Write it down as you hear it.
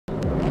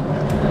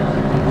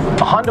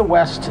Honda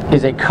West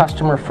is a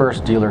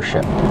customer-first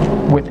dealership.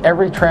 With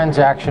every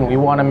transaction, we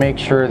want to make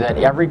sure that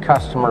every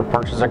customer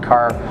purchases a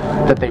car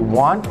that they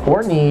want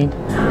or need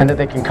and that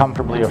they can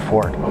comfortably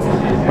afford.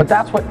 But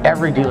that's what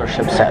every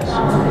dealership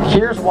says.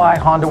 Here's why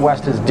Honda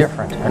West is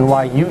different and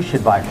why you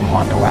should buy from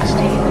Honda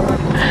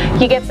West.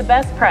 You get the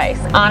best price,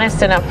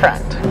 honest and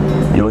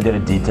upfront. You will get a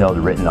detailed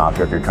written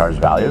offer of your car's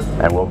value,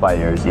 and we'll buy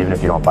yours even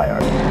if you don't buy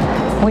ours.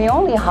 We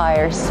only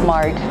hire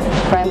smart,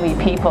 friendly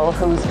people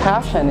whose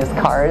passion is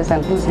cars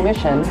and whose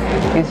mission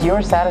is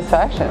your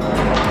satisfaction.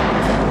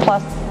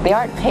 Plus, they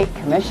aren't paid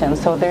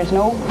commissions, so there's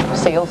no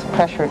sales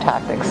pressure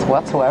tactics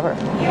whatsoever.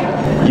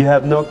 You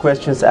have no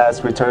questions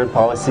asked return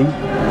policy,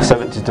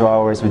 72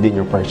 hours within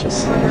your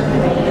purchase.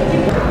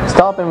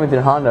 Stop in with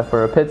your Honda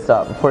for a pit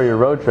stop before your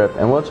road trip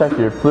and we'll check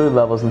your fluid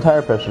levels and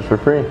tire pressures for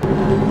free.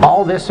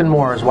 All this and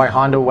more is why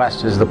Honda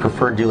West is the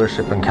preferred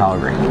dealership in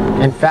Calgary.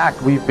 In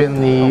fact, we've been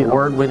the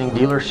award-winning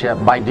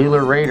dealership by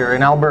Dealer Rater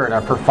in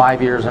Alberta for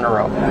 5 years in a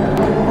row.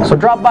 So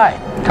drop by,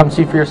 come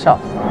see for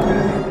yourself.